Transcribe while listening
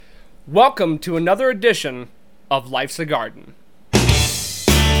Welcome to another edition of Life's a Garden.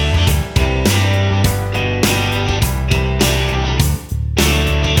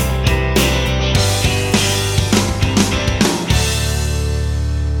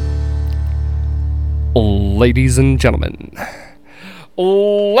 Ladies and gentlemen,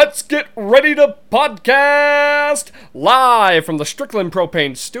 let's get ready to podcast live from the Strickland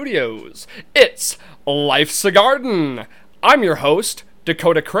Propane Studios. It's Life's a Garden. I'm your host,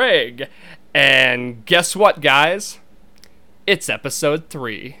 Dakota Craig, and guess what, guys? It's episode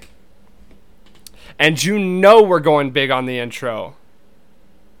 3. And you know we're going big on the intro.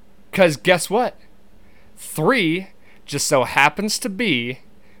 'Cause guess what? 3 just so happens to be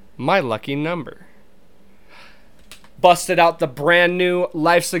my lucky number. Busted out the brand new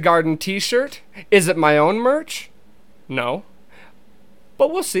Life's a Garden t-shirt. Is it my own merch? No.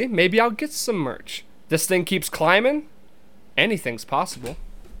 But we'll see. Maybe I'll get some merch. This thing keeps climbing. Anything's possible.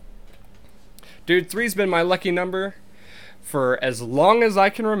 Dude, 3's been my lucky number for as long as I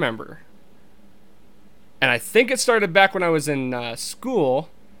can remember. And I think it started back when I was in school.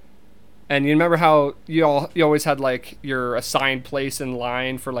 And you remember how you always had like your assigned place in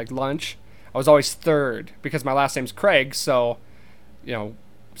line for like lunch? I was always third because my last name's Craig, so, you know,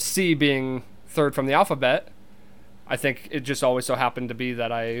 C being third from the alphabet, I think it just always so happened to be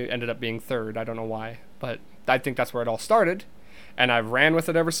that I ended up being third. I don't know why, but I think that's where it all started, and I've ran with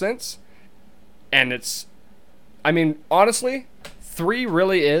it ever since. And it's, I mean, honestly, 3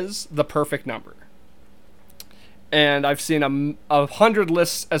 really is the perfect number. And I've seen 100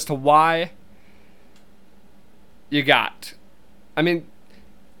 lists as to why. You got, I mean,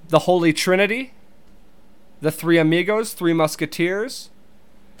 the Holy Trinity, the 3 Amigos, 3 Musketeers,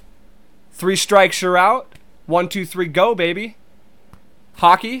 3 strikes you're out, 1, 2, 3, go, baby.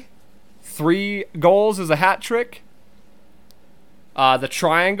 Hockey, 3 goals is a hat trick. The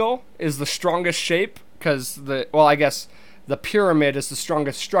triangle is the strongest shape because I guess the pyramid is the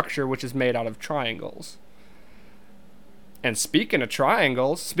strongest structure, which is made out of triangles. And speaking of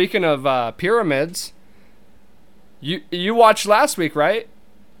triangles, speaking of pyramids, you watched last week, right?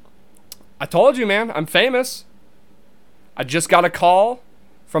 I told you, man, I'm famous. I just got a call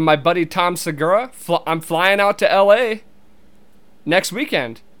from my buddy Tom Segura. I'm flying out to LA next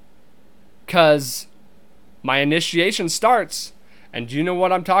weekend because my initiation starts. And you know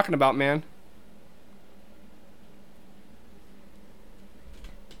what I'm talking about, man.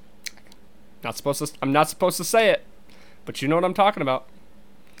 I'm not supposed to say it, but you know what I'm talking about.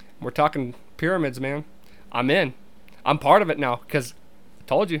 We're talking pyramids, man. I'm in. I'm part of it now because I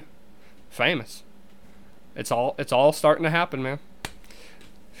told you. Famous. It's all starting to happen, man.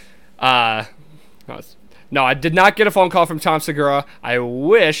 No, I did not get a phone call from Tom Segura. I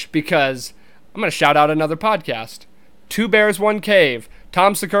wish, because I'm going to shout out another podcast. 2 Bears, 1 Cave.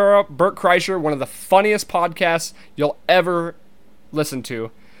 Tom Segura, Bert Kreischer, one of the funniest podcasts you'll ever listen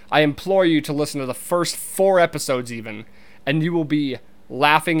to. I implore you to listen to the first 4 episodes even, and you will be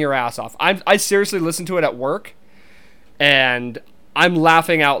laughing your ass off. I seriously listen to it at work, and I'm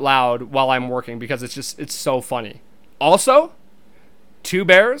laughing out loud while I'm working because it's so funny. Also, 2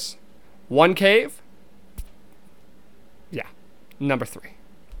 Bears, 1 Cave. Yeah, number 3.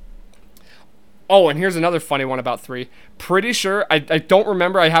 Oh, and here's another funny one about 3. Pretty sure, I don't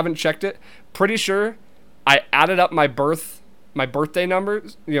remember, I haven't checked it. Pretty sure I added up my birthday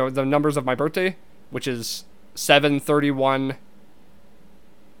numbers, you know, the numbers of my birthday, which is 7/31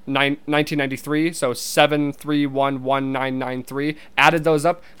 1993, so 7311993. Added those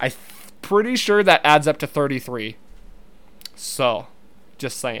up. I'm pretty sure that adds up to 33. So,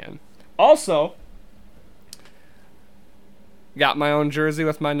 just saying. Also, got my own jersey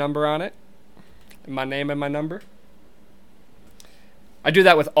with my number on it. My name and my number. I do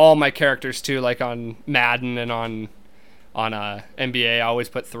that with all my characters too, like on Madden and on NBA. I always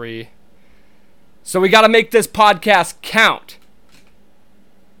put 3. So we got to make this podcast count.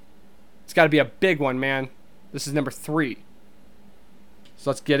 It's got to be a big one, man. This is number 3.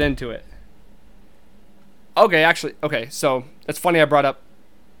 So let's get into it. Okay, so it's funny I brought up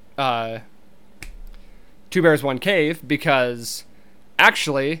 2 Bears, 1 Cave because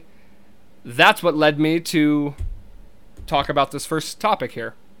actually that's what led me to talk about this first topic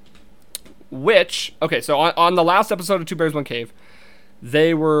here. So on the last episode of 2 Bears, 1 Cave,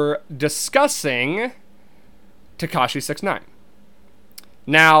 they were discussing Tekashi 6ix9ine.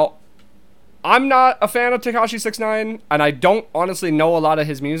 Now, I'm not a fan of Tekashi 6ix9ine, and I don't honestly know a lot of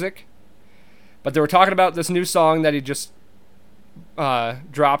his music, but they were talking about this new song that he just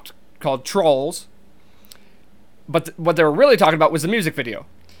dropped called Trolls. But what they were really talking about was the music video.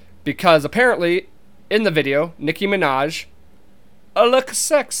 Because apparently, in the video, Nicki Minaj looks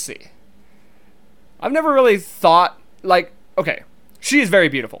sexy. I've never really thought, like, okay, she is very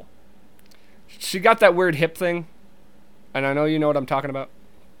beautiful. She got that weird hip thing, and I know you know what I'm talking about.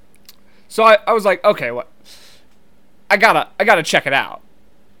 So I was like, okay, what? I gotta check it out.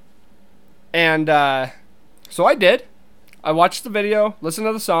 And so I did. I watched the video, listened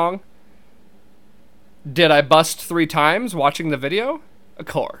to the song. Did I bust 3 times watching the video? Of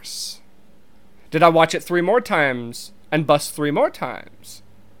course. Did I watch it 3 more times and bust 3 more times?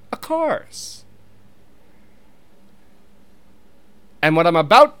 Of course. And what I'm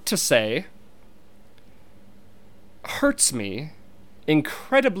about to say hurts me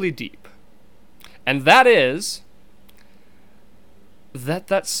incredibly deep. And that is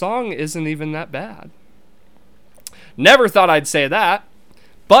that song isn't even that bad. Never thought I'd say that,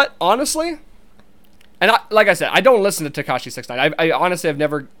 but honestly, and like I said, I don't listen to Tekashi 69. I honestly have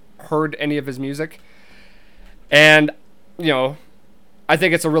never heard any of his music, and I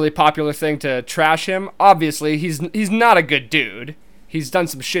think it's a really popular thing to trash him. Obviously, he's not a good dude. He's done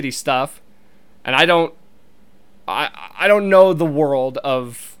some shitty stuff, and I don't know the world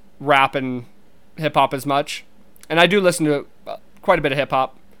of rap and hip hop as much, and I do listen to quite a bit of hip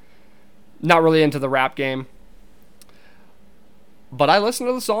hop. Not really into the rap game. But I listened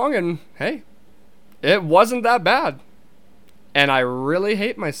to the song and, hey, it wasn't that bad. And I really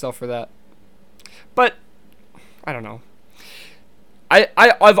hate myself for that. But, I don't know.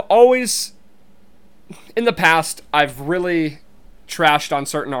 I've always, in the past, I've really trashed on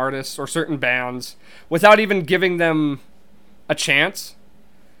certain artists or certain bands without even giving them a chance.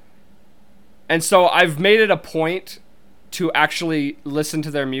 And so I've made it a point to actually listen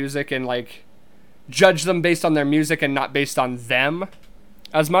to their music and, like, judge them based on their music and not based on them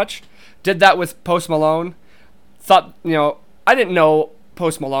as much. Did that with Post Malone. Thought, I didn't know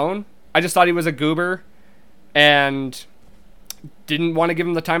Post Malone. I just thought he was a goober and didn't want to give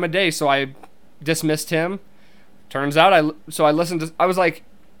him the time of day, so I dismissed him. Turns out I listened to, I was like,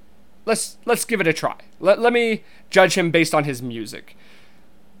 let's give it a try. Let me judge him based on his music.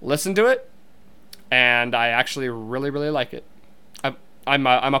 Listen to it, and I actually really, really like it. I'm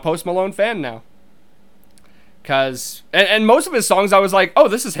a Post Malone fan now. And most of his songs I was like, oh,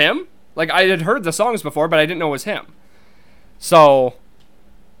 this is him? Like, I had heard the songs before, but I didn't know it was him. So,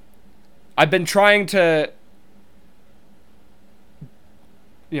 I've been trying to,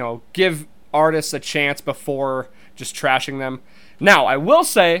 give artists a chance before just trashing them. Now, I will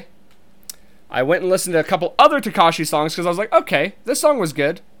say, I went and listened to a couple other Tekashi songs because I was like, okay, this song was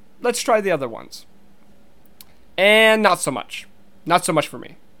good. Let's try the other ones. And not so much. Not so much for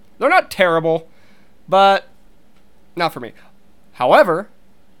me. They're not terrible, but not for me. However,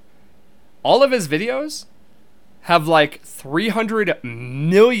 all of his videos have like 300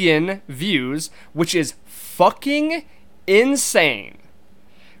 million views, which is fucking insane.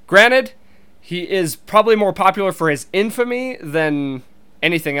 Granted, he is probably more popular for his infamy than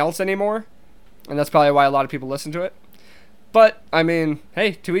anything else anymore, and that's probably why a lot of people listen to it. But I mean,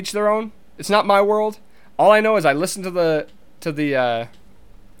 hey, to each their own. It's not my world. All I know is I listened to the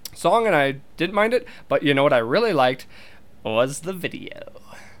song and I didn't mind it, but you know what I really liked was the video.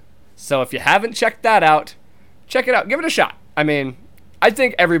 So if you haven't checked that out, check it out. Give it a shot. I mean, I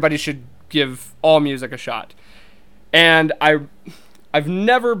think everybody should give all music a shot. And I've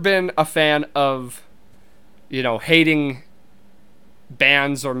never been a fan of, hating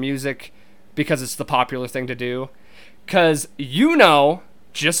bands or music because it's the popular thing to do. Because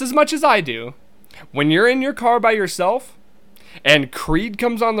just as much as I do, when you're in your car by yourself and Creed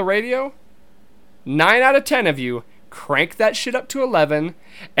comes on the radio, 9 out of 10 of you crank that shit up to 11,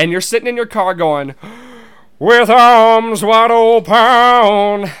 and you're sitting in your car going, with arms wide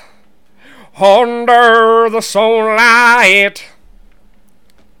open, under the sunlight.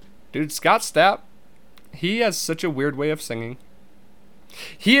 Dude, Scott Stapp, he has such a weird way of singing.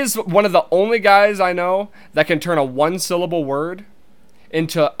 He is one of the only guys I know that can turn a 1-syllable word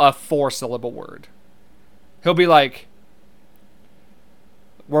into a 4-syllable word. He'll be like,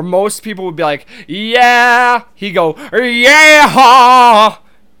 where most people would be like, yeah, he go, yeah,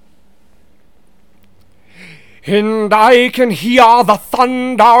 and I can hear the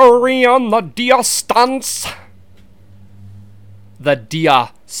thunder in the distance. The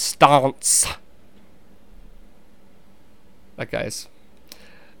distance. That guy's.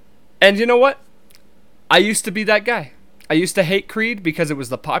 And you know what? I used to be that guy. I used to hate Creed because it was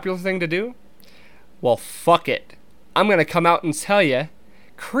the popular thing to do. Well, fuck it. I'm going to come out and tell you,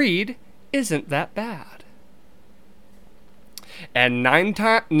 Creed isn't that bad. And 9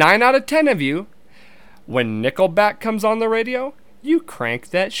 out of 10 of you, when Nickelback comes on the radio, you crank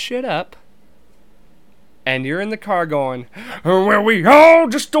that shit up and you're in the car going, well, we all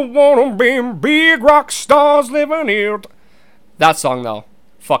just don't want to be big rock stars living here. That song, though,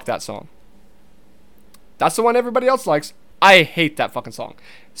 fuck that song. That's the one everybody else likes. I hate that fucking song.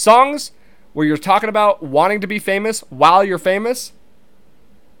 Songs where you're talking about wanting to be famous while you're famous,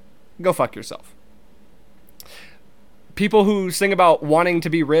 go fuck yourself. People who sing about wanting to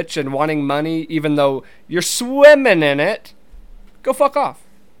be rich and wanting money even though you're swimming in it, go fuck off.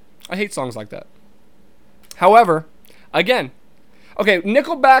 I hate songs like that. However, again, okay,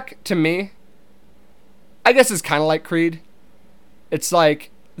 Nickelback to me, I guess is kind of like Creed. It's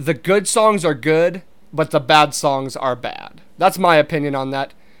like the good songs are good, but the bad songs are bad. That's my opinion on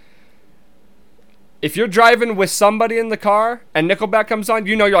that. If you're driving with somebody in the car and Nickelback comes on,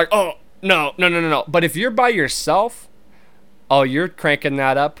 you know you're like, oh, no. But if you're by yourself, oh, you're cranking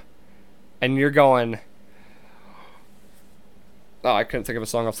that up and you're going, oh, I couldn't think of a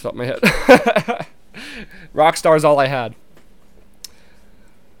song off the top of my head. Rockstar's all I had.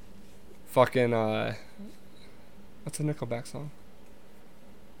 Fucking, what's a Nickelback song?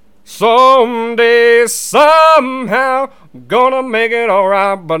 Someday, somehow, gonna make it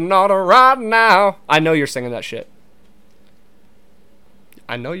alright, but not right now. I know you're singing that shit.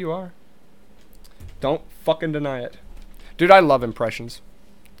 I know you are. Don't fucking deny it. Dude, I love impressions.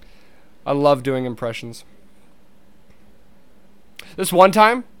 I love doing impressions. This one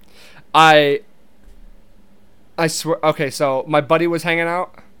time, I swear, okay, so my buddy was hanging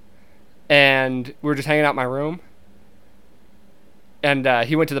out, and we were just hanging out in my room, and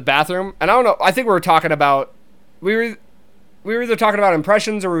he went to the bathroom, and I don't know, I think we were talking about, we were either talking about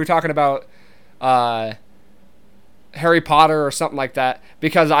impressions or we were talking about Harry Potter or something like that,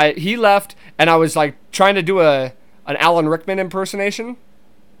 because he left, and I was like trying to do an Alan Rickman impersonation,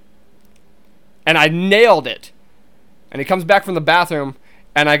 and I nailed it. And he comes back from the bathroom,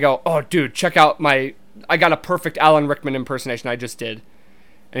 and I go, oh, dude, check out I got a perfect Alan Rickman impersonation I just did.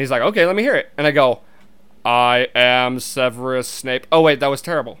 And he's like, okay, let me hear it. And I go, I am Severus Snape. Oh, wait, that was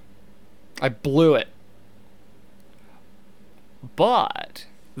terrible. I blew it. But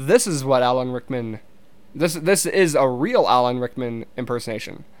this is what Alan Rickman, this is a real Alan Rickman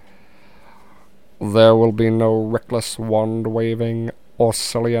impersonation. There will be no reckless wand waving or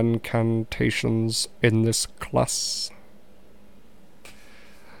silly incantations in this class.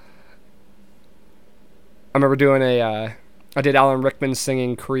 I remember doing I did Alan Rickman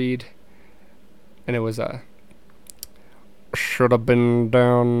singing Creed, and it was should have been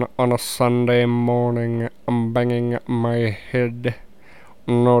down on a Sunday morning, I'm banging my head,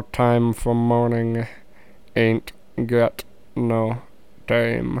 no time for mourning, ain't got no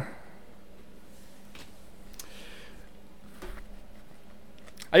time.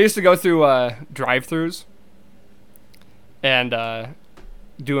 I used to go through drive-thrus and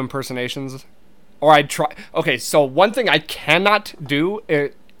do impersonations. Or I'd try. Okay, so one thing I cannot do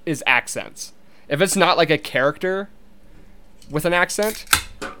is accents. If it's not like a character with an accent,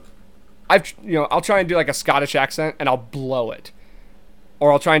 I'll try and do like a Scottish accent and I'll blow it.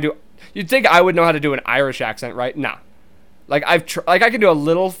 Or I'll try and do. You'd think I would know how to do an Irish accent, right? Nah. Like I can do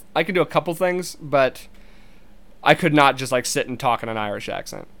a couple things, but I could not just like sit and talk in an Irish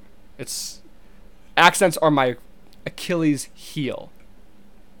accent. Accents are my Achilles heel.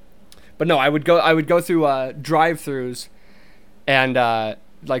 But no, I would go through drive-thrus and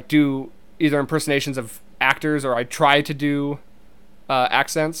like do either impersonations of actors, or I'd try to do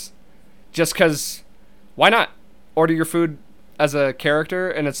accents, just because why not? Order your food as a character,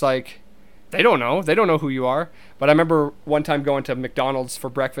 and it's like they don't know who you are. But I remember one time going to McDonald's for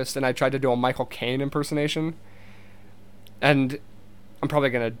breakfast, and I tried to do a Michael Caine impersonation, and I'm probably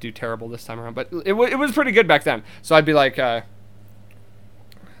gonna do terrible this time around, but it was pretty good back then. So I'd be like.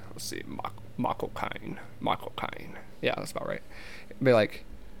 Let's see, Michael Caine. Yeah, that's about right. It'd be like,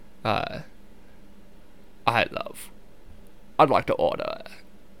 I'd like to order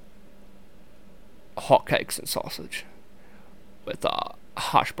hotcakes and sausage with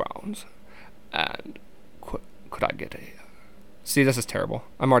hash browns, and could I get a? See, this is terrible.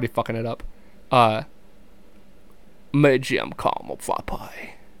 I'm already fucking it up. Medium caramel flat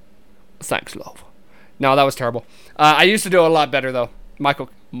pie. Thanks, love. No, that was terrible. I used to do it a lot better though. Michael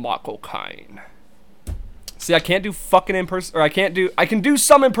Caine. See, I can't do fucking I can do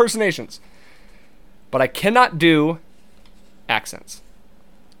some impersonations, but I cannot do accents.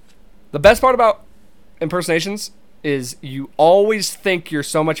 The best part about impersonations is you always think you're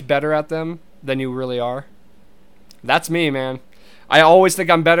so much better at them than you really are. That's me, man. I always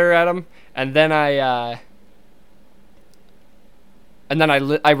think I'm better at them, and then I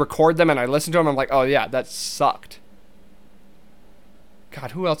record them and I listen to them. I'm like, oh yeah, that sucked.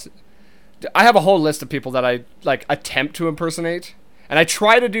 God, who else? I have a whole list of people that I like attempt to impersonate, and I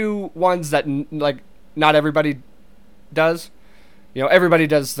try to do ones that like not everybody does. You know, everybody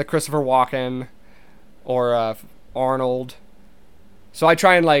does the Christopher Walken or Arnold. So I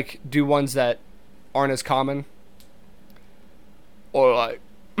try and like do ones that aren't as common. Or like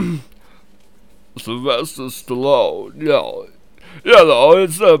Sylvester Stallone. You know,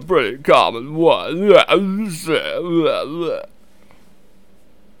 it's a pretty common one.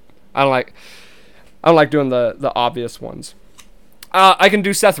 I don't like doing the obvious ones. I can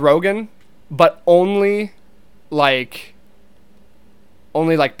do Seth Rogen, but only panicked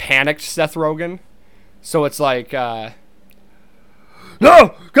Seth Rogen. So it's like, no,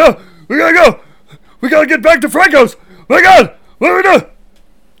 go, we gotta go, we gotta get back to Franco's. My God, what do we do?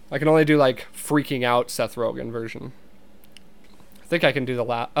 I can only do like freaking out Seth Rogen version. I think I can do the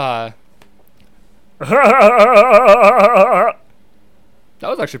that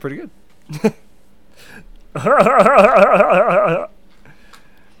was actually pretty good.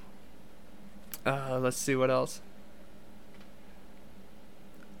 Let's see what else.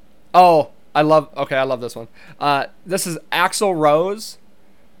 Oh, I love this one. This is Axl Rose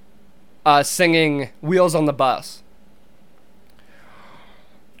singing Wheels on the Bus.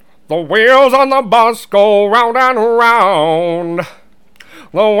 The wheels on the bus go round and round.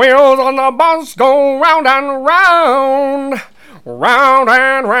 The wheels on the bus go round and round. Round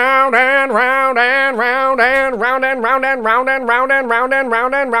and round and round and round and round and round and round and round and round and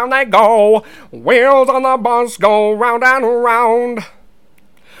round and round they go. Wheels on the bus go round and round.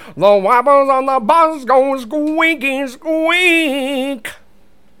 The wipers on the bus go squeaky squeak.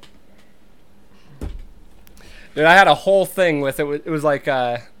 Dude, I had a whole thing with it. It was like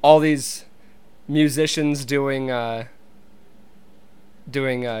all these musicians doing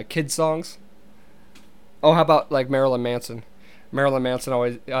kid songs. Oh, how about like Marilyn Manson? Marilyn Manson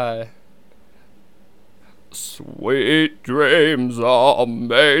always sweet dreams are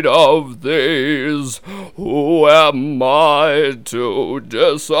made of these. Who am I to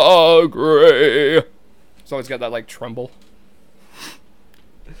disagree? It's always got that like tremble.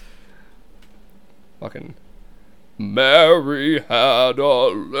 Fucking Mary had a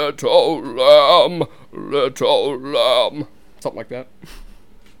little lamb. Something like that.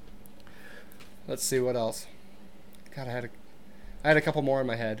 Let's see what else. God, I had a couple more in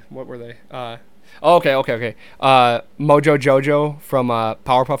my head. What were they? Okay. Mojo Jojo from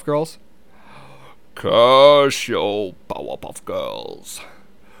Powerpuff Girls. Curse your Powerpuff Girls.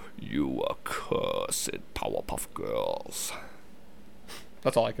 You accursed Powerpuff Girls.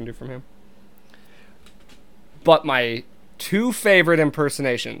 That's all I can do from him. But my two favorite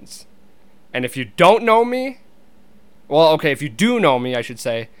impersonations, and if you don't know me, well, okay, if you do know me, I should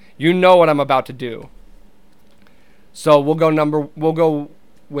say, you know what I'm about to do. So we'll go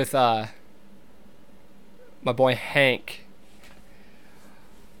with my boy Hank.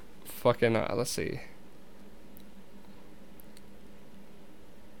 Fucking let's see.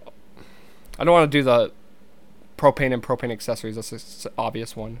 I don't want to do the propane and propane accessories. That's an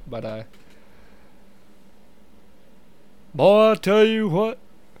obvious one, but boy, I tell you what,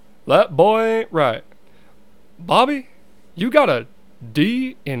 that boy ain't right. Bobby, you got a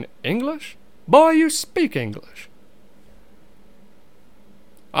D in English? Boy, you speak English.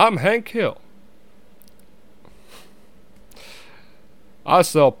 I'm Hank Hill. I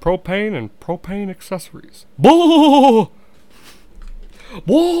sell propane and propane accessories. Bull!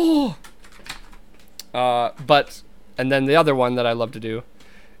 Bull! But, and then the other one that I love to do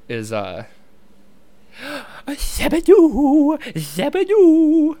is, Zabadoo!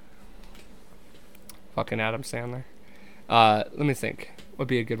 Zabadoo! Fucking Adam Sandler. Let me think. What would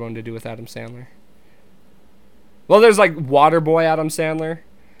be a good one to do with Adam Sandler? Well, there's like Waterboy Adam Sandler.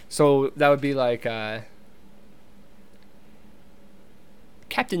 So that would be like, Captain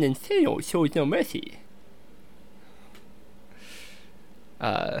Insano shows no mercy.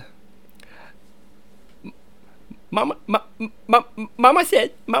 Mama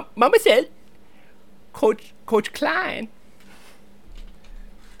said, Coach Klein.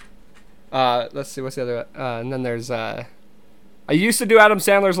 Let's see, what's the other, and then there's, I used to do Adam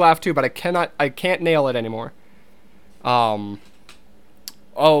Sandler's laugh too, but I can't nail it anymore.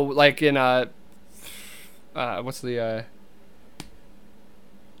 Oh, like in, what's the,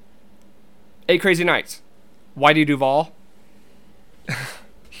 8 Crazy Nights. Whitey Duvall.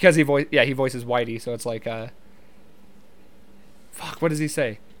 Because he voices Whitey, so it's like, fuck, what does he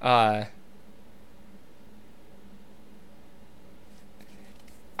say?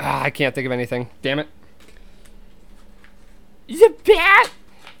 I can't think of anything. Damn it. The bat.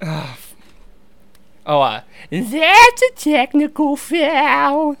 That's a technical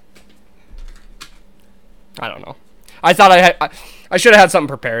foul. I don't know. I thought I should have had something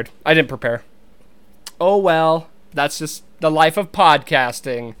prepared. I didn't prepare. Oh well, that's just the life of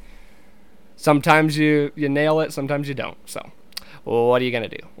podcasting. Sometimes you nail it, sometimes you don't. So, what are you gonna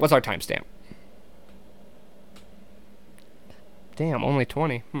do? What's our timestamp? Damn, only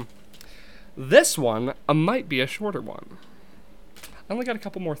 20. This one might be a shorter one. I only got a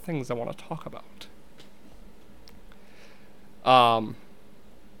couple more things I want to talk about.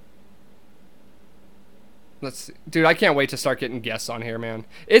 Let's see. Dude, I can't wait to start getting guests on here, man.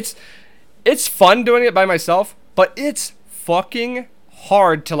 It's fun doing it by myself, but it's fucking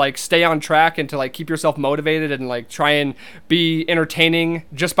hard to like stay on track and to like keep yourself motivated and like try and be entertaining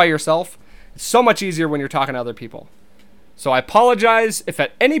just by yourself. It's so much easier when you're talking to other people. So I apologize if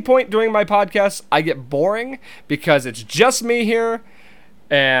at any point during my podcast I get boring, because it's just me here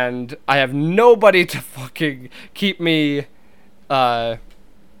and I have nobody to fucking keep me try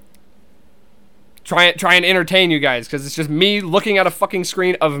and entertain you guys, because it's just me looking at a fucking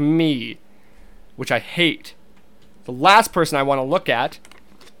screen of me, which I hate. The last person I want to look at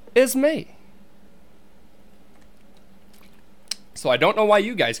is me. So I don't know why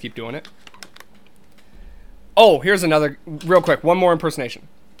you guys keep doing it. Oh, here's another, real quick, one more impersonation.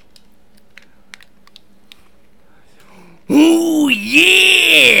 Ooh,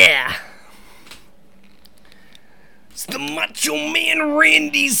 yeah! It's the Macho Man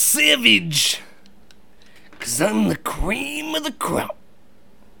Randy Savage. 'Cause I'm the cream of the crop.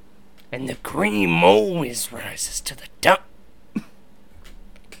 And the cream always rises to the top.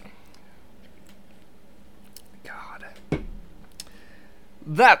 God.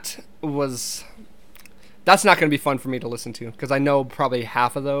 That's not going to be fun for me to listen to, because I know probably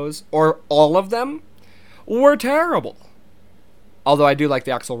half of those, or all of them, were terrible. Although I do like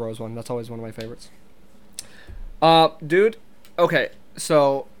the Axl Rose one. That's always one of my favorites. Dude, okay,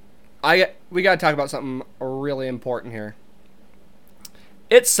 so we got to talk about something really important here.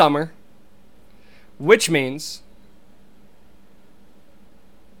 It's summer, which means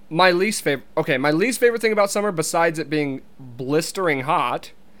my least favorite thing about summer, besides it being blistering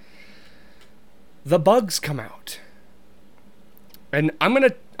hot, the bugs come out. And I'm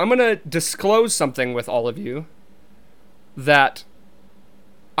gonna disclose something with all of you that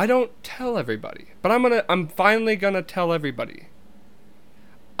I don't tell everybody, but I'm finally gonna tell everybody.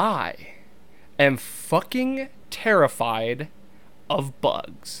 I am fucking terrified of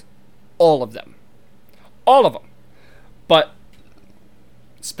bugs. All of them. All of them. But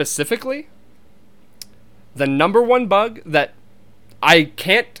specifically, the number one bug that I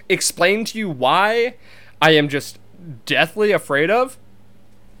can't explain to you why I am just deathly afraid of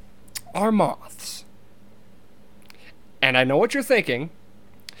are moths. And I know what you're thinking.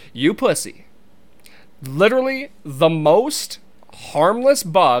 You pussy. Literally the most harmless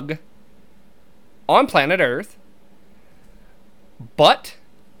bug on planet Earth. But,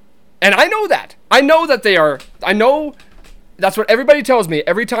 and I know that. I know that they are, I know that's what everybody tells me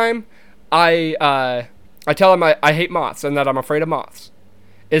every time I tell them I hate moths and that I'm afraid of moths.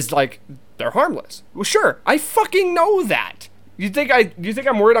 Is like, they're harmless. Well, sure, I fucking know that. You think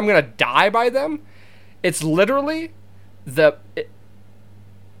I'm worried I'm gonna die by them? It's literally the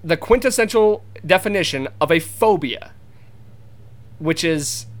quintessential definition of a phobia, which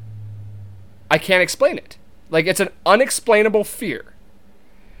is, I can't explain it. Like, it's an unexplainable fear.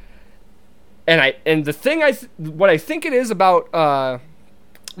 And the thing what I think it is about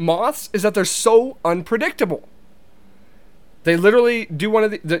moths is that they're so unpredictable. They literally do one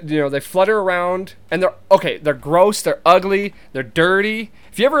of they flutter around and they're gross, they're ugly, they're dirty.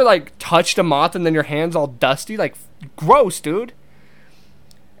 If you ever like touched a moth and then your hand's all dusty, like gross, dude.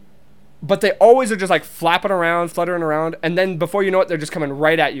 But they always are just like flapping around, fluttering around, and then before you know it, they're just coming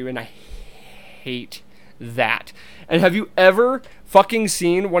right at you, and I hate that. And have you ever fucking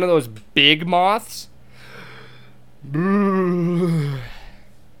seen one of those big moths? Ugh,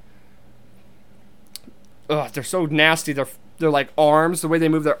 they're so nasty. They're like arms, the way they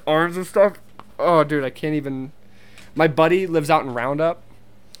move their arms and stuff. Oh, dude, I can't even. My buddy lives out in Roundup,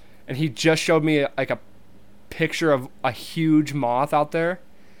 and he just showed me like a picture of a huge moth out there,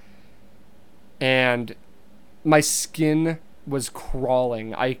 and my skin was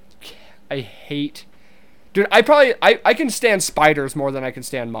crawling. I hate. Dude, I can stand spiders more than I can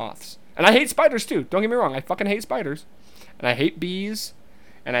stand moths. And I hate spiders too. Don't get me wrong. I fucking hate spiders. And I hate bees.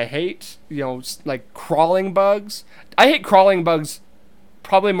 And I hate, like crawling bugs. I hate crawling bugs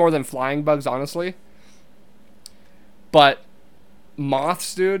probably more than flying bugs, honestly. But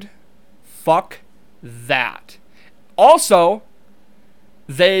moths, dude, fuck that. Also,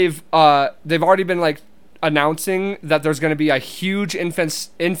 they've already been like announcing that there's going to be a huge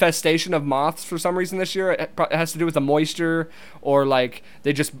infestation of moths for some reason this year. It has to do with the moisture, or like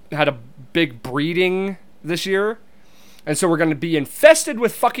they just had a big breeding this year. And so we're going to be infested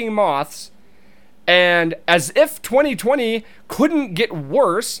with fucking moths. And as if 2020 couldn't get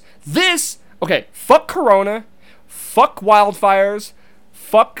worse, okay, fuck Corona, fuck wildfires,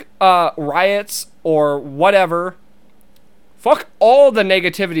 fuck riots or whatever. Fuck all the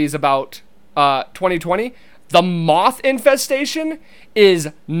negativities about 2020. The moth infestation is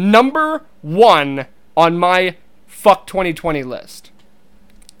number 1 on my fuck 2020 list.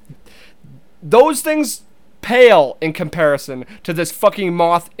 Those things pale in comparison to this fucking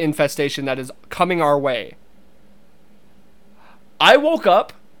moth infestation that is coming our way. I woke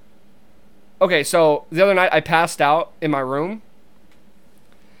up. Okay, so the other night I passed out in my room.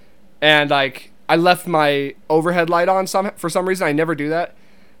 And like I left my overhead light on for some reason. I never do that.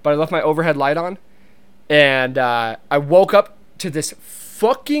 But I left my overhead light on. And I woke up to this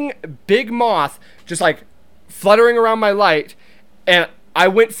fucking big moth just like fluttering around my light. And I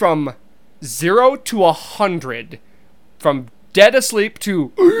went from 0 to 100, from dead asleep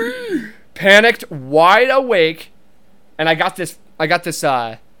to panicked, wide awake, and I got this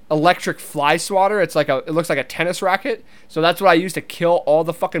electric fly swatter. It looks like a tennis racket, so that's what I use to kill all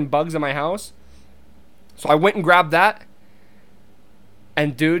the fucking bugs in my house. So I went and grabbed that,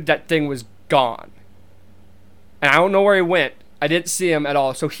 and dude, that thing was gone, and I don't know where he went. I didn't see him at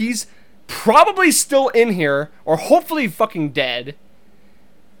all, so he's probably still in here, or hopefully fucking dead.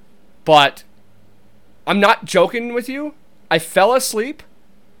 But I'm not joking with you. I fell asleep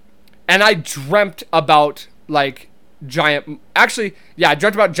and I dreamt about like I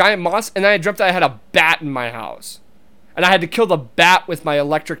dreamt about giant moths, and then I dreamt that I had a bat in my house. And I had to kill the bat with my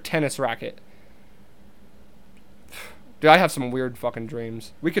electric tennis racket. Dude, I have some weird fucking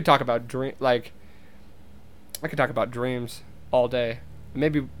dreams. We could talk about I could talk about dreams all day.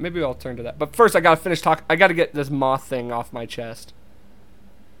 Maybe I'll turn to that. But first I gotta finish talking. I gotta get this moth thing off my chest.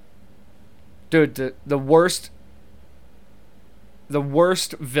 Dude, the worst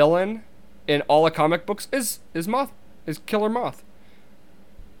villain in all the comic books is Killer Moth.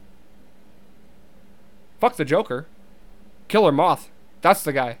 Fuck the Joker. Killer Moth. That's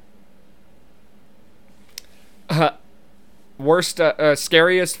the guy.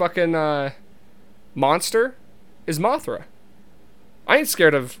 Scariest fucking monster is Mothra. I ain't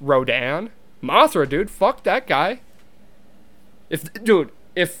scared of Rodan. Mothra, dude. Fuck that guy.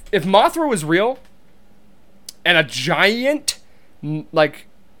 If Mothra was real and a giant like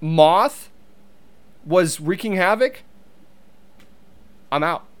moth was wreaking havoc, I'm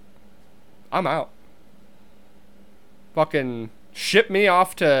out. Fucking ship me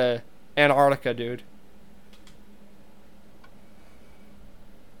off to Antarctica, dude.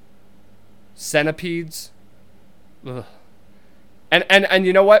 Centipedes. Ugh. And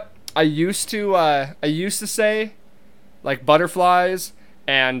you know what? I used to say like butterflies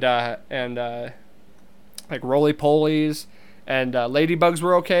and like roly-polies and ladybugs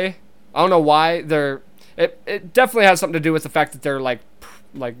were okay. I don't know why. It definitely has something to do with the fact that they're like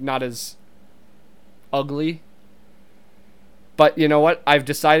not as ugly. But you know what? I've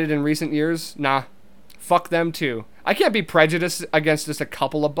decided in recent years, nah, fuck them too. I can't be prejudiced against just a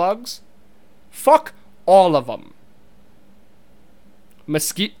couple of bugs. Fuck all of them.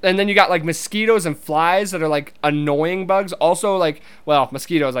 And then you got like mosquitoes and flies that are like annoying bugs. Also like, well,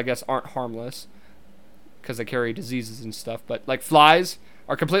 mosquitoes I guess aren't harmless because they carry diseases and stuff. But like flies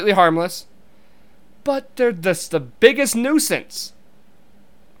are completely harmless, but they're just the biggest nuisance.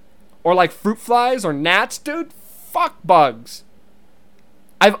 Or like fruit flies or gnats, dude. Fuck bugs.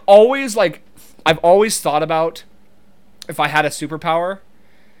 I've always thought about if I had a superpower.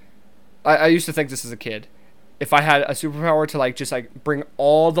 I used to think this as a kid. If I had a superpower to like just like bring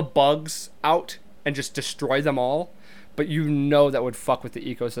all the bugs out and just destroy them all, but you know that would fuck with the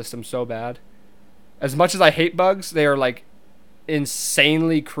ecosystem so bad. As much as I hate bugs, they are like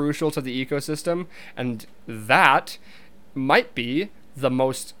insanely crucial to the ecosystem, and that might be the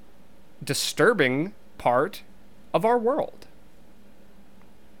most disturbing part of our world.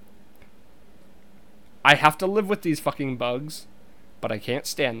 I have to live with these fucking bugs, but I can't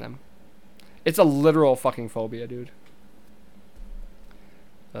stand them. It's a literal fucking phobia, dude.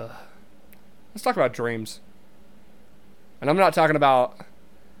 Ugh. Let's talk about dreams. And I'm not talking about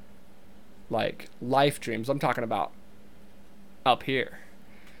like life dreams. I'm talking about up here.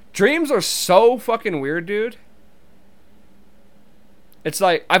 Dreams are so fucking weird, dude. It's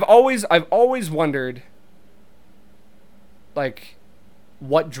like I've always wondered like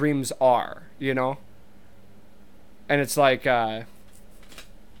what dreams are, you know? And it's like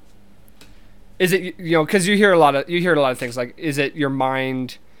Is it, you know, because you hear a lot of things like, is it your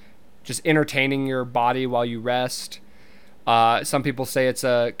mind just entertaining your body while you rest? Some people say it's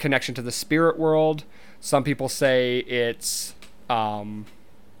a connection to the spirit world. Some people say it's,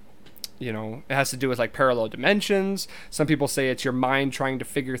 you know, it has to do with like parallel dimensions. Some people say it's your mind trying to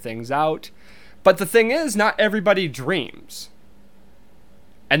figure things out. But the thing is, not everybody dreams.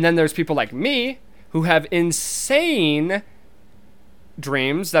 And then there's people like me who have insane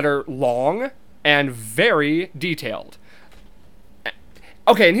dreams that are long and very detailed.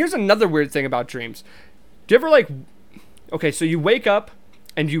 Okay, and here's another weird thing about dreams. Do you ever like, okay, so you wake up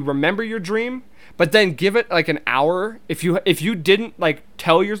and you remember your dream, but then give it like an hour. If you didn't like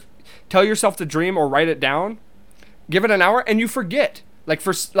tell yourself the dream or write it down, give it an hour and you forget. Like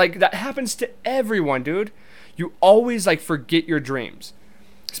that happens to everyone, dude. You always like forget your dreams.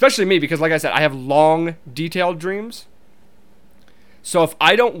 Especially me, because like I said, I have long, detailed dreams. So if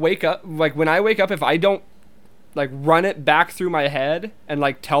I don't wake up, like when I wake up, if I don't like run it back through my head and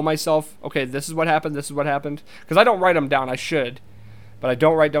like tell myself, okay, this is what happened, because I don't write them down. I should, but I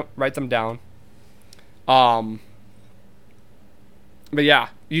don't write them down. But yeah,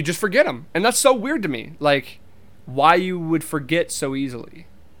 you just forget them, and that's so weird to me. Like, why you would forget so easily?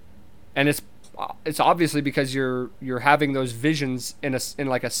 And it's obviously because you're having those visions in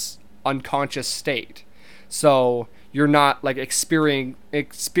like a unconscious state. So you're not like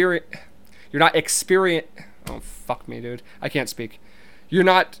oh, fuck me, dude. I can't speak. You're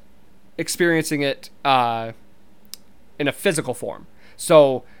not experiencing it in a physical form.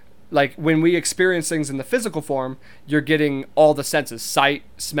 So, like, when we experience things in the physical form, you're getting all the senses. Sight,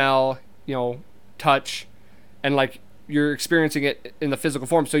 smell, you know, touch. And, like, you're experiencing it in the physical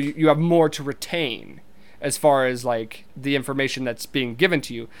form. So you have more to retain as far as, like, the information that's being given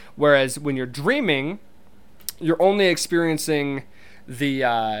to you. Whereas when you're dreaming, you're only experiencing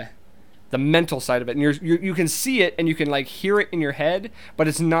the mental side of it, and you can see it and you can like hear it in your head, but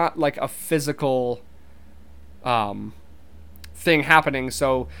it's not like a physical thing happening,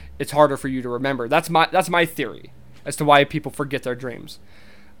 so it's harder for you to remember. That's my theory as to why people forget their dreams.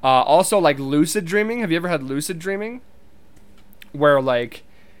 Also, like lucid dreaming. Have you ever had lucid dreaming, where like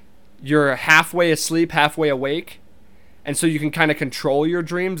you're halfway asleep, halfway awake, and so you can kind of control your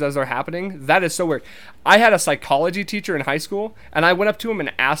dreams as they're happening? That is so weird. I had a psychology teacher in high school, and I went up to him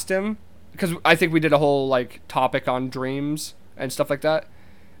and asked him, because I think we did a whole like topic on dreams and stuff like that,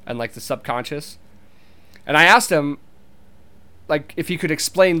 and like the subconscious. And I asked him like if he could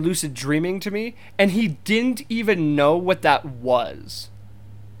explain lucid dreaming to me, and he didn't even know what that was.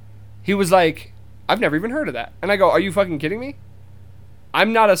 He was like, I've never even heard of that. And I go, are you fucking kidding me?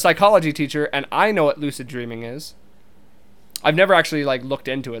 I'm not a psychology teacher, and I know what lucid dreaming is. I've never actually like looked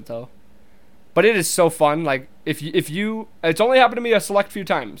into it though. But it is so fun. Like if you it's only happened to me a select few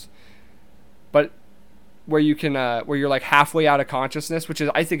times. But where you can where you're like halfway out of consciousness, which is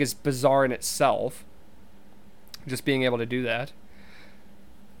I think is bizarre in itself. Just being able to do that.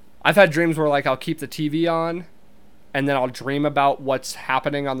 I've had dreams where like I'll keep the TV on, and then I'll dream about what's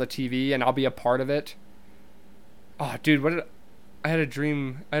happening on the TV, and I'll be a part of it. Oh, dude, I had a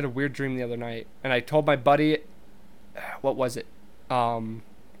dream. I had a weird dream the other night, and I told my buddy. What was it? I'll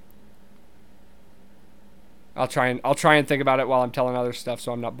try and think about it while I'm telling other stuff,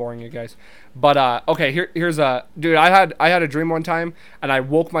 so I'm not boring you guys. But okay, here's a dude. I had a dream one time, and I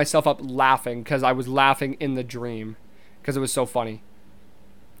woke myself up laughing because I was laughing in the dream because it was so funny.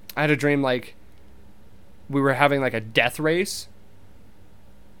 I had a dream like we were having like a death race,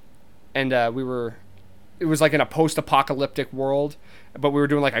 and it was like in a post-apocalyptic world, but we were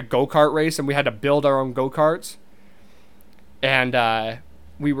doing like a go-kart race, and we had to build our own go-karts, and and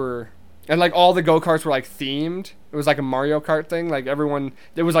like all the go-karts were like themed. It was like a Mario Kart thing. Like everyone,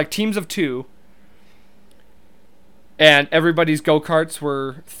 there was like teams of 2, and everybody's go-karts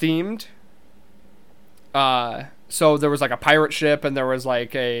were themed. So there was like a pirate ship, and there was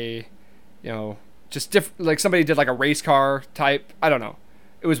like a, you know, just like somebody did like a race car type. I don't know.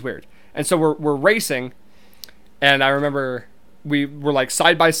 It was weird. And so we're racing, and I remember we were like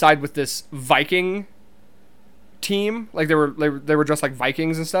side by side with this Viking team. Like they were dressed like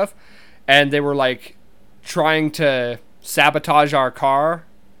Vikings and stuff, and they were like trying to sabotage our car.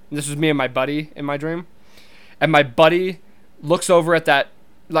 And this was me and my buddy in my dream, and my buddy looks over at that,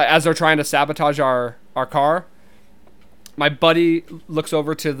 like as they're trying to sabotage our car. My buddy looks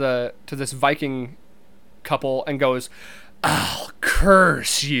over to this Viking couple and goes, "I'll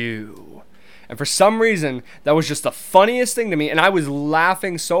curse you." And for some reason, that was just the funniest thing to me, and I was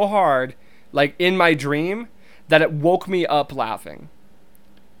laughing so hard, like in my dream, that it woke me up laughing.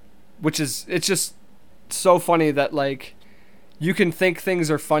 It's just so funny that like you can think things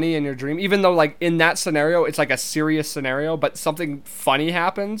are funny in your dream, even though like in that scenario it's like a serious scenario, but something funny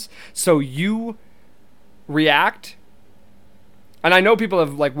happens, so you react. And I know people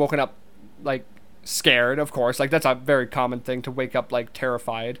have like woken up like scared, of course, like that's a very common thing to wake up like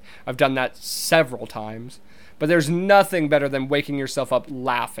terrified. I've done that several times, but there's nothing better than waking yourself up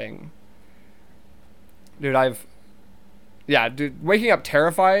laughing. Dude, waking up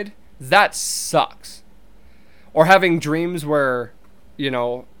terrified, that sucks. Or having dreams where, you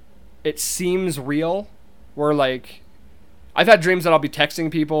know, it seems real, where like I've had dreams that I'll be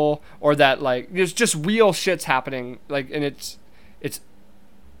texting people, or that like there's just real shit's happening, like, and it's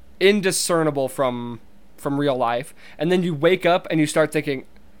indiscernible from real life, and then you wake up and you start thinking,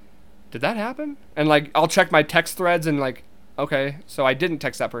 did that happen? And like I'll check my text threads and like, okay, so I didn't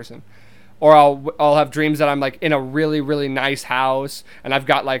text that person. Or I'll have dreams that I'm like in a really, really nice house, and I've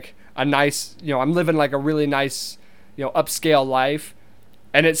got like a nice, you know, I'm living like a really nice, you know, upscale life,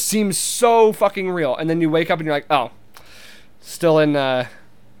 and it seems so fucking real. And then you wake up and you're like, oh, still in my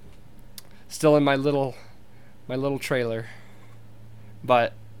little trailer.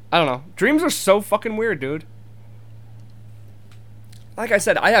 But I don't know. Dreams are so fucking weird, dude. Like I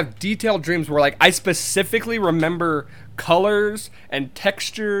said, I have detailed dreams where like I specifically remember colors and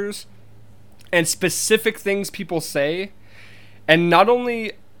textures and specific things people say. And not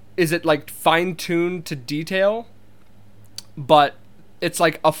only is it like fine-tuned to detail, but it's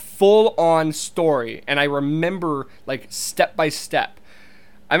like a full-on story, and I remember like step by step.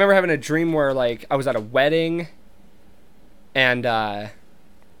 I remember having a dream where like I was at a wedding, and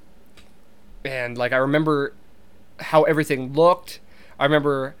like I remember how everything looked. I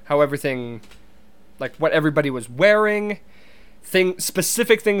remember how everything, like what everybody was wearing,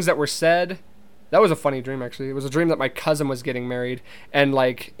 specific things that were said. That was a funny dream, actually. It was a dream that my cousin was getting married, and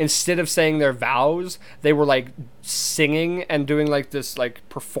like instead of saying their vows, they were like singing and doing like this like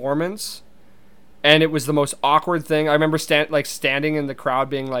performance, and it was the most awkward thing. I remember standing in the crowd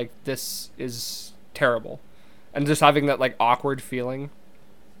being like, this is terrible, and just having that like awkward feeling.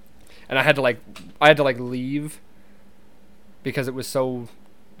 And I had to leave because it was so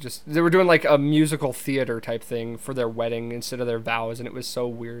just, they were doing like a musical theater type thing for their wedding instead of their vows, and it was so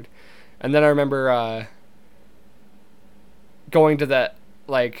weird. And then I remember going to that,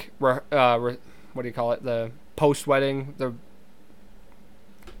 like, what do you call it? The post-wedding, the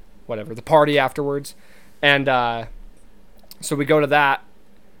party afterwards. And so we go to that,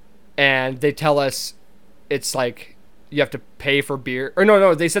 and they tell us it's like you have to pay for beer. Or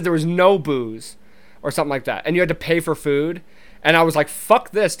no, they said there was no booze or something like that. And you had to pay for food. And I was like, fuck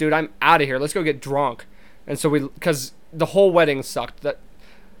this, dude. I'm out of here. Let's go get drunk. And so because the whole wedding sucked. That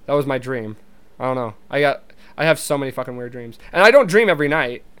was my dream. I don't know. I have so many fucking weird dreams. And I don't dream every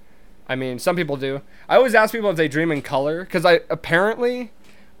night. I mean, some people do. I always ask people if they dream in color, because apparently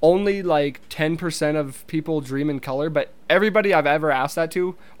only like 10% of people dream in color, but everybody I've ever asked that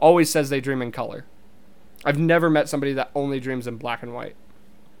to always says they dream in color. I've never met somebody that only dreams in black and white.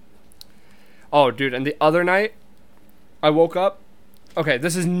 Oh, dude, and the other night, I woke up. Okay,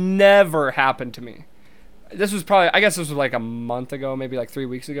 this has never happened to me. This was like a month ago, maybe like 3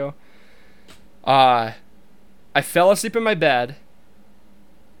 weeks ago. I fell asleep in my bed,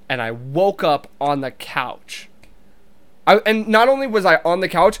 and I woke up on the couch. And not only was I on the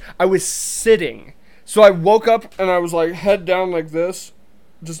couch, I was sitting. So I woke up, and I was like head down like this,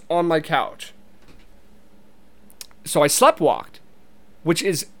 just on my couch. So I sleptwalked, which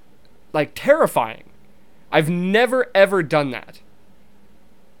is like terrifying. I've never ever done that.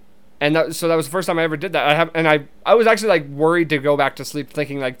 And so that was the first time I ever did that. I was actually like worried to go back to sleep,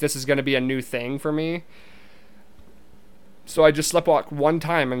 thinking like this is going to be a new thing for me. So I just sleptwalked one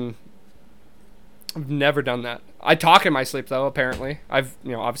time, and I've never done that. I talk in my sleep though, apparently.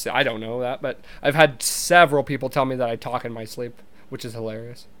 Obviously I don't know that, but I've had several people tell me that I talk in my sleep, which is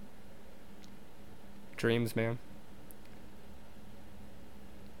hilarious. Dreams, man.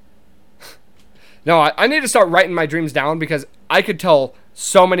 No, I need to start writing my dreams down, because I could tell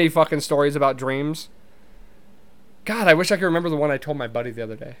so many fucking stories about dreams. God, I wish I could remember the one I told my buddy the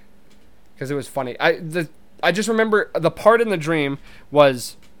other day, because it was funny. I just remember the part in the dream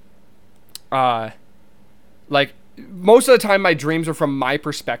was, like, most of the time my dreams are from my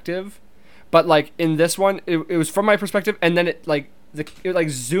perspective, but like in this one, it was from my perspective, and then it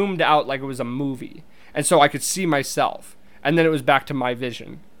zoomed out like it was a movie, and so I could see myself, and then it was back to my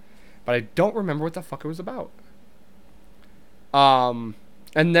vision. But I don't remember what the fuck it was about. And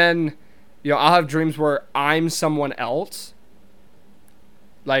then, I'll have dreams where I'm someone else.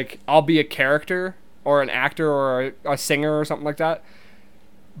 Like, I'll be a character or an actor or a singer or something like that.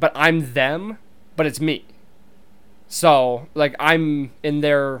 But I'm them, but it's me. So, like, I'm in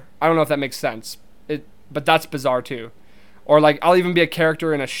there. I don't know if that makes sense. But that's bizarre too. Or like, I'll even be a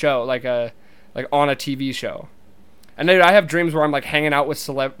character in a show, like on a TV show. And then I have dreams where I'm like hanging out with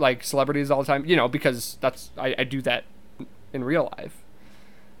celebrities all the time, because I do that in real life.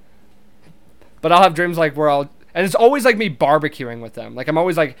 But I'll have dreams like and it's always like me barbecuing with them. Like, I'm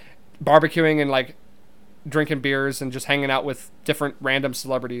always like barbecuing and like drinking beers and just hanging out with different random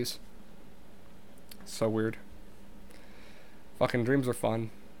celebrities. So weird. Fucking dreams are fun.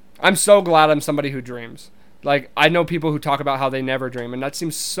 I'm so glad I'm somebody who dreams. Like, I know people who talk about how they never dream, and that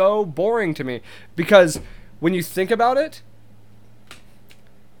seems so boring to me. Because when you think about it,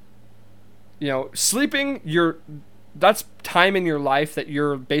 sleeping, that's time in your life that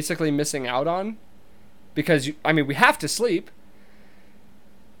you're basically missing out on. Because, we have to sleep.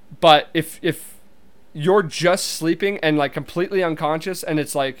 But if you're just sleeping and like completely unconscious, and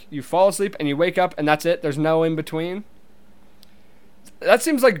it's like you fall asleep and you wake up and that's it, there's no in between. That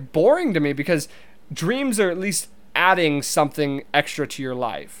seems like boring to me, because dreams are at least adding something extra to your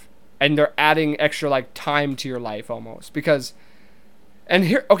life, and they're adding extra like time to your life almost. Because, and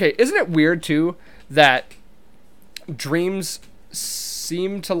here, okay, isn't it weird too that dreams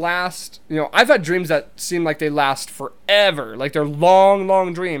seem to last? I've had dreams that seem like they last forever, like they're long,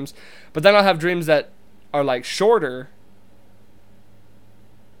 long dreams, but then I'll have dreams that are like shorter,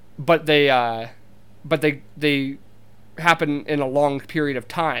 but they happen in a long period of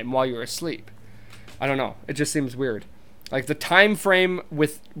time while you're asleep. I don't know. It just seems weird. Like, the time frame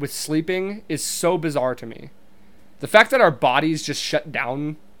with sleeping is so bizarre to me. The fact that our bodies just shut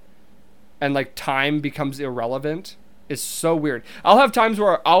down and like time becomes irrelevant is so weird. I'll have times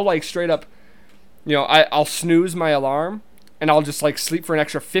where I'll like straight up, I'll snooze my alarm and I'll just like sleep for an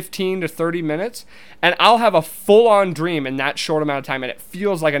extra 15 to 30 minutes, and I'll have a full-on dream in that short amount of time, and it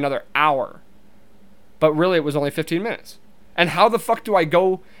feels like another hour. But really, it was only 15 minutes. And how the fuck do I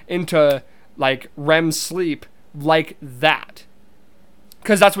go into, like, REM sleep like that?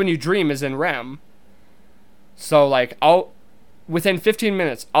 Because that's when you dream, is in REM. So, like, within 15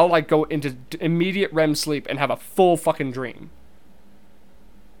 minutes, I'll, like, go into immediate REM sleep and have a full fucking dream.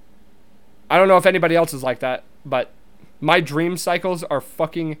 I don't know if anybody else is like that, but my dream cycles are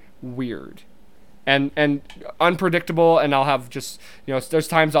fucking weird. And unpredictable, and I'll have just, there's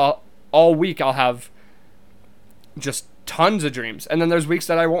times all week I'll have just tons of dreams, and then there's weeks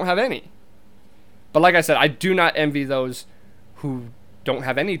that I won't have any. But like I said, I do not envy those who don't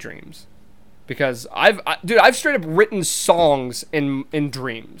have any dreams, because I've straight up written songs in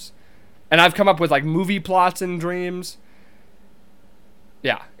dreams, and I've come up with like movie plots in dreams.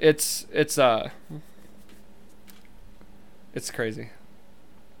 Yeah, it's crazy.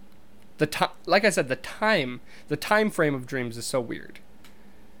 Like I said, the time frame of dreams is so weird.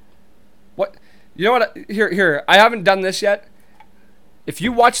 What? You know what? Here, I haven't done this yet. If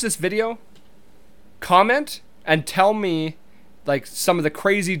you watch this video, comment and tell me like some of the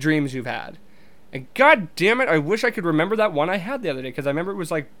crazy dreams you've had. And god damn it, I wish I could remember that one I had the other day, because I remember it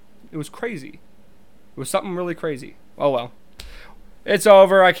was crazy. It was something really crazy. Oh well. It's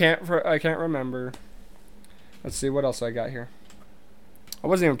over. I can't remember. Let's see what else I got here. I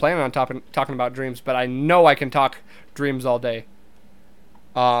wasn't even planning on talking about dreams, but I know I can talk dreams all day.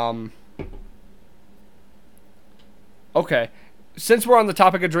 Okay, since we're on the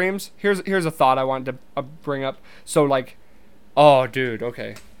topic of dreams, here's a thought I wanted to bring up. So like, oh dude,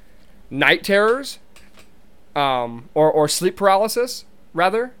 okay, night terrors, or sleep paralysis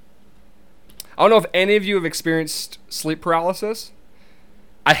rather. I don't know if any of you have experienced sleep paralysis.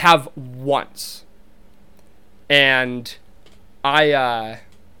 I have once, and like I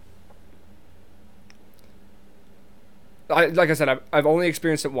said, I've only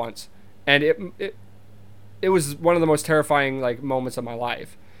experienced it once, and it was one of the most terrifying like moments of my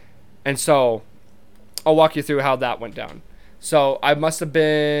life. And so I'll walk you through how that went down. So I must have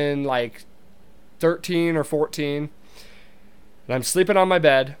been like 13 or 14, and I'm sleeping on my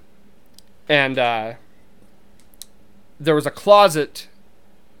bed, and there was a closet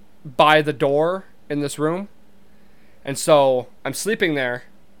by the door in this room. And so I'm sleeping there,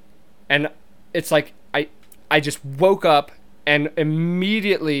 and it's like I just woke up, and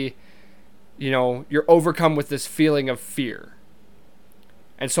immediately, you're overcome with this feeling of fear.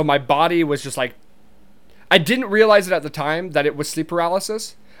 And so my body was just like, I didn't realize it at the time that it was sleep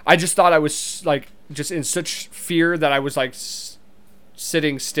paralysis. I just thought I was like just in such fear that I was like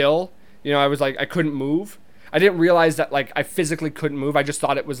sitting still. I was like, I couldn't move. I didn't realize that like I physically couldn't move. I just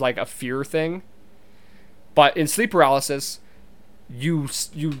thought it was like a fear thing. But in sleep paralysis, you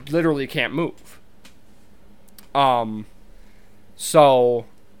literally can't move. So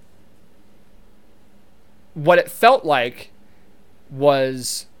what it felt like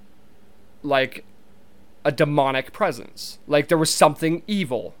was like a demonic presence. Like there was something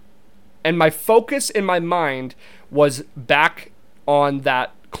evil. And my focus in my mind was back on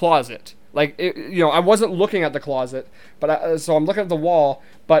that closet. Like, I wasn't looking at the closet, so I'm looking at the wall,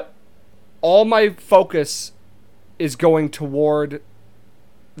 but all my focus is going toward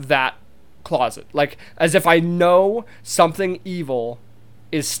that closet. Like, as if I know something evil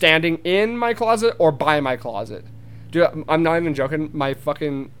is standing in my closet or by my closet. Dude, I'm not even joking. My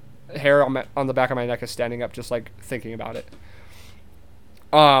fucking hair on the back of my neck is standing up just, like, thinking about it.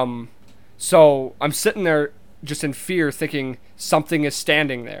 So I'm sitting there just in fear thinking something is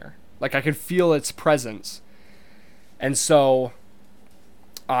standing there. Like, I can feel its presence. And so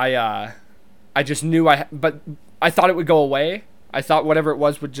I just knew but I thought it would go away. I thought whatever it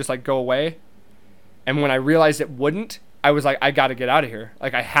was would just, like, go away. And when I realized it wouldn't, I was like, I got to get out of here.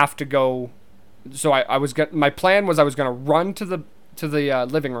 Like, I have to go. So my plan was I was going to run to the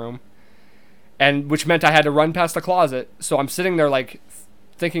living room, and which meant I had to run past the closet. So I'm sitting there, like,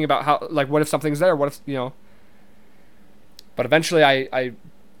 thinking about how, like, what if something's there? What if, But eventually I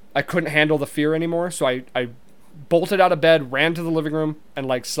couldn't handle the fear anymore, so I bolted out of bed, ran to the living room, and,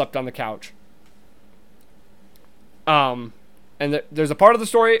 like, slept on the couch. And there's a part of the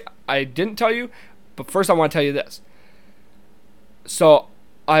story I didn't tell you, but first I want to tell you this. So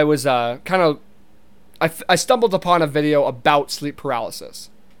I was I stumbled upon a video about sleep paralysis.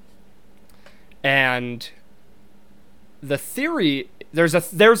 And the theory, there's a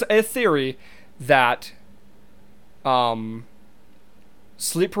theory that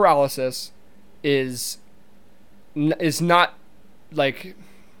sleep paralysis is not, like,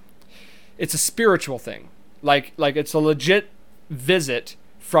 it's a spiritual thing. Like it's a legit visit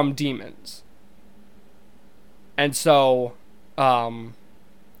from demons. And so and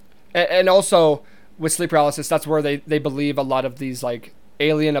also with sleep paralysis, that's where they believe a lot of these, like,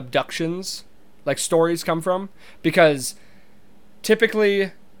 alien abductions, like, stories come from, because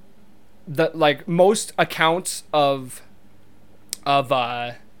typically most accounts of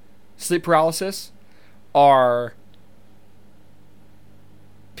sleep paralysis are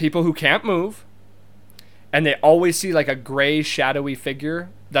people who can't move, and they always see, like, a gray shadowy figure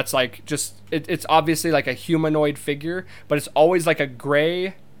that's, like, just it's obviously, like, a humanoid figure, but it's always, like, a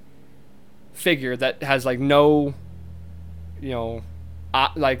gray figure that has, like, no no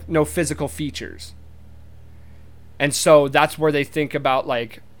physical features. And so that's where they think about,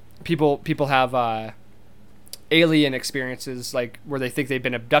 like, people have alien experiences, like, where they think they've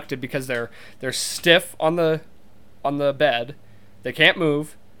been abducted because they're stiff on the bed, they can't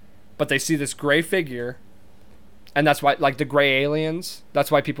move, but they see this gray figure, and that's why, like, the gray aliens,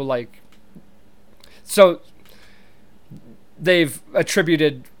 that's why people, like, so they've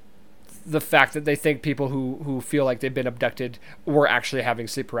attributed the fact that they think people who feel like they've been abducted were actually having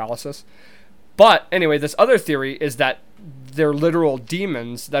sleep paralysis. But anyway, this other theory is that they're literal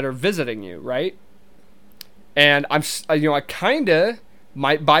demons that are visiting you, right? And I kind of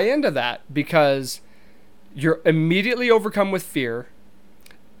might buy into that, because you're immediately overcome with fear.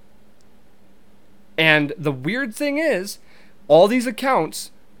 And the weird thing is, all these accounts,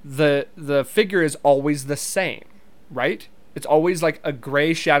 the figure is always the same, right? It's always, like, a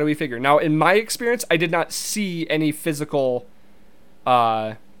gray, shadowy figure. Now, in my experience, I did not see any physical,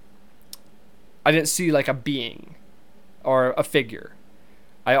 I didn't see, like, a being or a figure.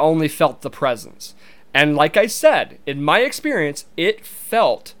 I only felt the presence. And like I said, in my experience, it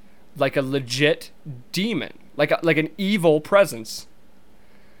felt like a legit demon, like an evil presence.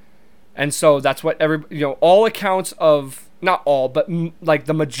 And so that's what all accounts of, not all, but like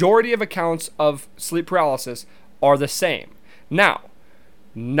the majority of accounts of sleep paralysis are the same. Now,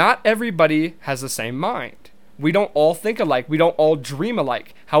 not everybody has the same mind. We don't all think alike. We don't all dream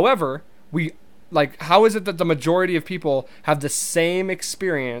alike. However, how is it that the majority of people have the same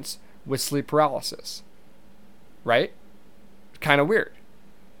experience with sleep paralysis? Right? Kind of weird.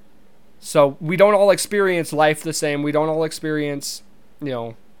 So we don't all experience life the same. We don't all experience,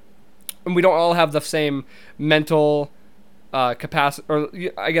 and we don't all have the same mental capacity, or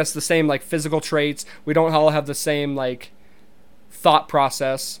I guess the same, like, physical traits. We don't all have the same, like, thought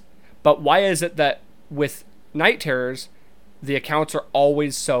process. But why is it that with night terrors, the accounts are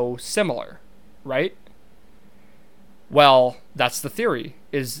always so similar, right? Well, that's the theory,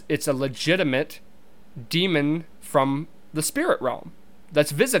 is it's a legitimate demon from the spirit realm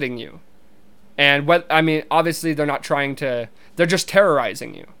that's visiting you. And obviously they're not they're just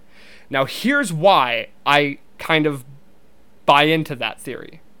terrorizing you. Now, here's why I kind of buy into that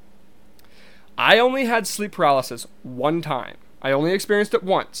theory. I only had sleep paralysis one time. I only experienced it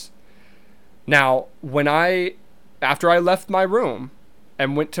once. Now, after I left my room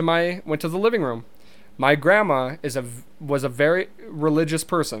and went to the living room, my grandma was a very religious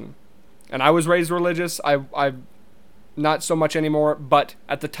person, and I was raised religious. I not so much anymore, but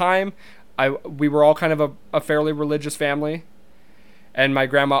at the time, we were all kind of a fairly religious family, and my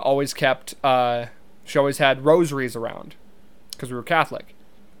grandma always kept she always had rosaries around because we were Catholic.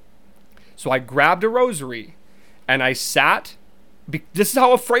 So I grabbed a rosary, and I sat. This is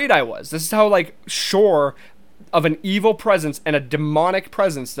how afraid I was. This is how like sure of an evil presence and a demonic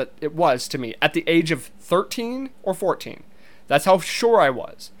presence that it was to me at the age of 13 or 14. That's how sure I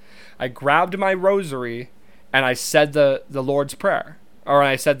was. I grabbed my rosary and I said the Lord's Prayer, or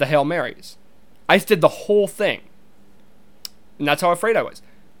I said the Hail Marys. I did the whole thing. And that's how afraid I was.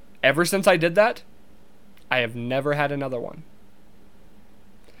 Ever since I did that, I have never had another one.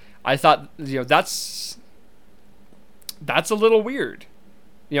 I thought, that's a little weird.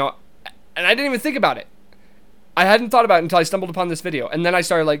 And I didn't even think about it. I hadn't thought about it until I stumbled upon this video. And then I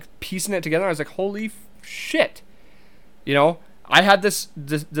started like piecing it together. I was like, holy shit. I had this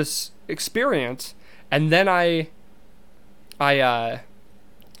experience, and then I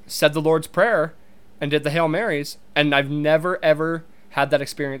said the Lord's Prayer and did the Hail Marys, and I've never ever had that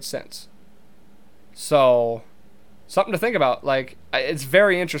experience since. So, something to think about. Like, it's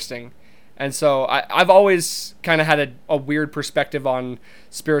very interesting. And so I've always kind of had a weird perspective on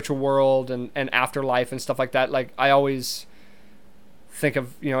spiritual world and afterlife and stuff like that. Like, I always think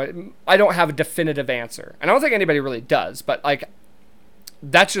of, I don't have a definitive answer. And I don't think anybody really does. But, like,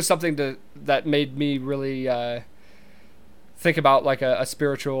 that's just something that made me really think about, like, a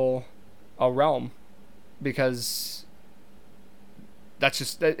spiritual realm. Because that's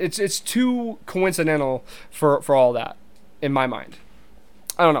just, it's too coincidental for all that, in my mind.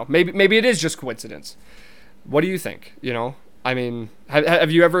 I don't know. Maybe it is just coincidence. What do you think? I mean, have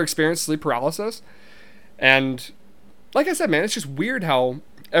you ever experienced sleep paralysis? And like I said, man, it's just weird how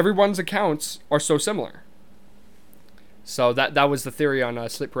everyone's accounts are so similar. So that was the theory on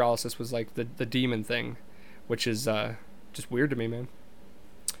sleep paralysis, was like the demon thing, which is just weird to me, man.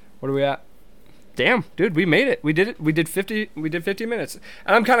 What are we at? Damn, dude, we made it. We did it. We did 50 minutes.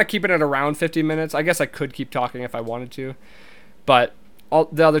 And I'm kind of keeping it around 50 minutes. I guess I could keep talking if I wanted to. But all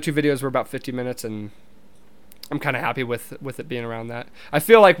the other two videos were about 50 minutes, and I'm kind of happy with it being around that. I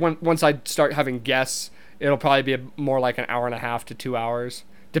feel like once I start having guests, it'll probably be more like an hour and a half to 2 hours,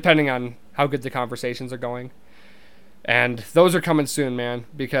 depending on how good the conversations are going. And those are coming soon, man,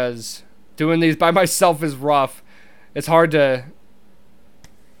 because doing these by myself is rough. It's hard to,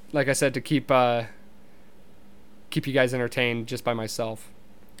 like I said, to keep you guys entertained just by myself.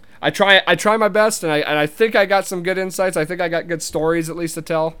 I try my best, and I think I got some good insights. I think I got good stories at least to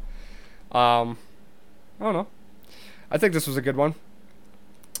tell. I don't know. I think this was a good one.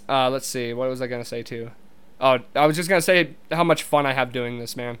 Let's see. What was I going to say too? Oh, I was just going to say how much fun I have doing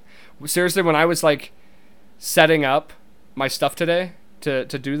this, man. Seriously, when I was like setting up my stuff today to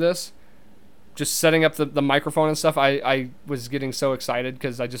do this, just setting up the microphone and stuff, I was getting so excited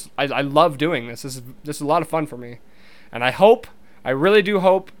because I love doing this. This is a lot of fun for me. And I really do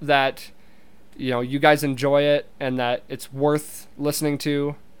hope that you guys enjoy it and that it's worth listening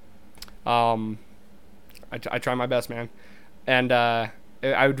to. I try my best, man. And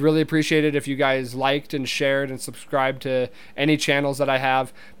I would really appreciate it if you guys liked and shared and subscribed to any channels that I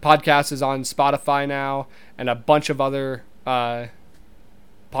have. Podcast is on Spotify now and a bunch of other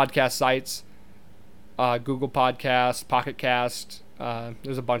podcast sites. Google Podcast, Pocket Cast.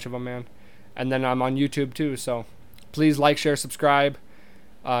 There's a bunch of them, man. And then I'm on YouTube too, so please like, share, subscribe.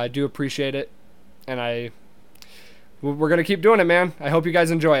 I do appreciate it. And we're going to keep doing it, man. I hope you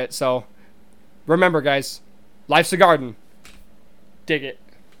guys enjoy it. So remember, guys, life's a garden. Dig it.